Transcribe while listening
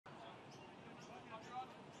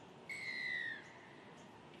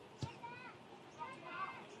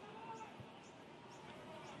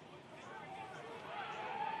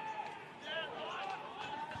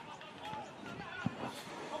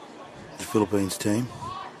Philippines team.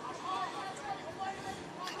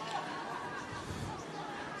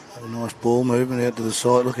 A nice ball movement out to the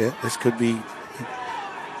side. Look at this, could be.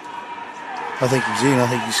 I think he's in. I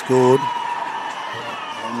think he scored.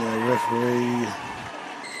 And the referee,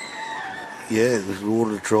 yeah, there's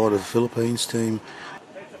order to try to the Philippines team.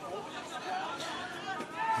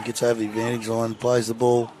 He gets over the advantage line, plays the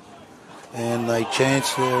ball, and they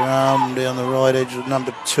chance their arm down the right edge of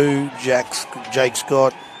number 2, Jake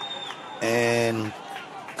Scott, and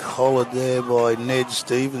collared there by Ned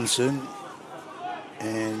Stevenson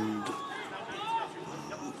and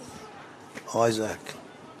Isaac.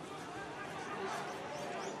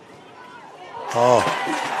 Oh,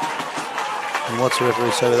 and what's the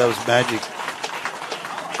referee say? That was magic.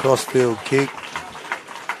 Crossfield kick.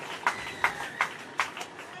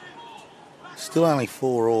 Still only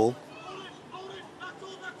 4 all.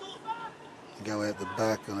 Go out the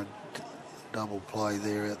back on a double play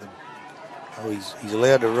there. He's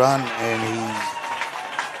allowed to run, and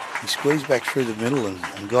he squeezed back through the middle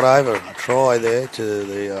and got over a try there to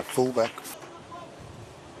the fullback.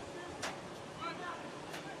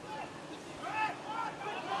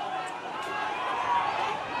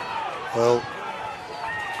 Well,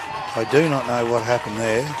 I do not know what happened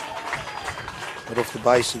there, but off the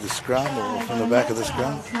base of the scrum or from the back of the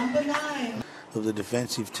scrum of the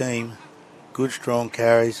defensive team, good strong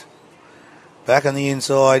carries. Back on the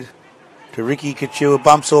inside to Ricky Kachua,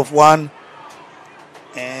 bumps off one,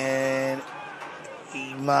 and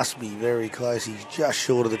he must be very close. He's just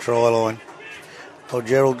short of the try line. Oh,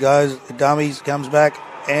 Gerald goes, dummies, comes back,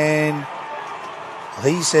 and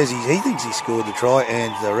he says he thinks he scored the try,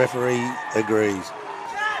 and the referee agrees.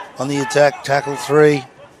 On the attack, tackle 3.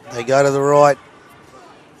 They go to the right.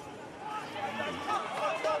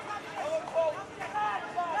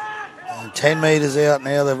 And 10 metres out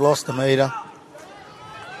now. They've lost a metre.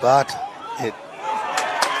 But it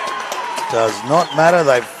does not matter.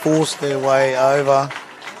 They've forced their way over.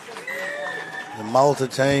 The Malta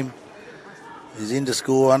team is in to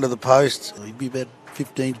score under the post. He'd be about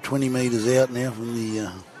 15 to 20 metres out now from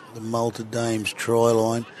the Malta Dames try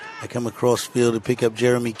line. They come across field to pick up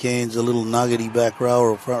Jeremy Cairns, a little nuggety back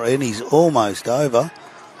rower or front, and he's almost over.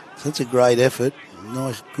 So that's a great effort.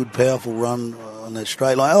 Nice, good, powerful run on that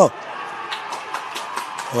straight line. Oh,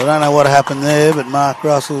 well, I don't know what happened there, but Mark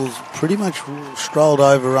Russell's pretty much strolled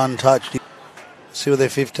over untouched. See what their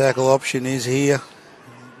 5th tackle option is here.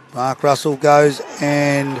 Mark Russell goes,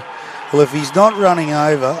 and well, if he's not running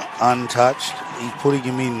over untouched, he's putting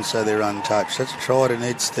him in so they're untouched. That's a try to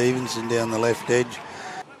Ned Stevenson down the left edge.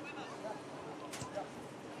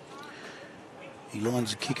 He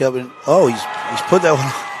lines a kick up, and oh, he's put that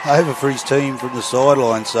one over for his team from the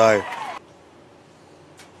sideline. So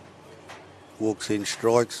walks in,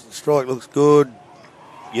 strikes. The strike looks good.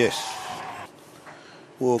 Yes.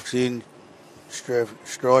 Walks in,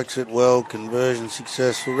 strikes it well. Conversion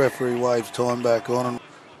successful. Referee waves time back on him.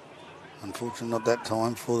 Unfortunately, not that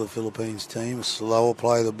time for the Philippines team. A slower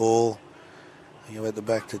play of the ball. You go at the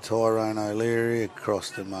back to Tyrone O'Leary,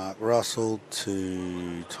 across to Mark Russell,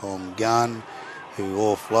 to Tom Gunn, who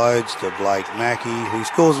offloads to Blake Mackey, who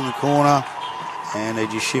scores in the corner, and they're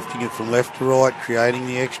just shifting it from left to right, creating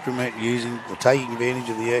the extra man, taking advantage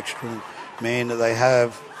of the extra man that they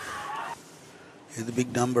have. Here's the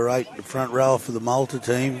big number 8, the front row for the Malta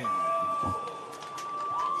team.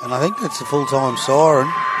 And I think that's the full-time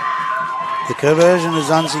siren. The conversion is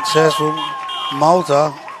unsuccessful.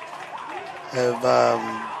 Malta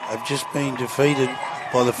have just been defeated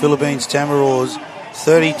by the Philippines Tamaraws,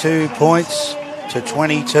 32 points to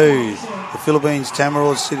 22. The Philippines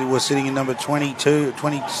Tamaraws were sitting in number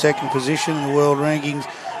 22nd position in the world rankings,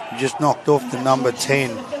 just knocked off the number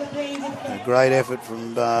 10. A great effort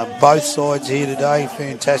from both sides here today.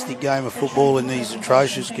 Fantastic game of football in these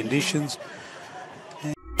atrocious conditions.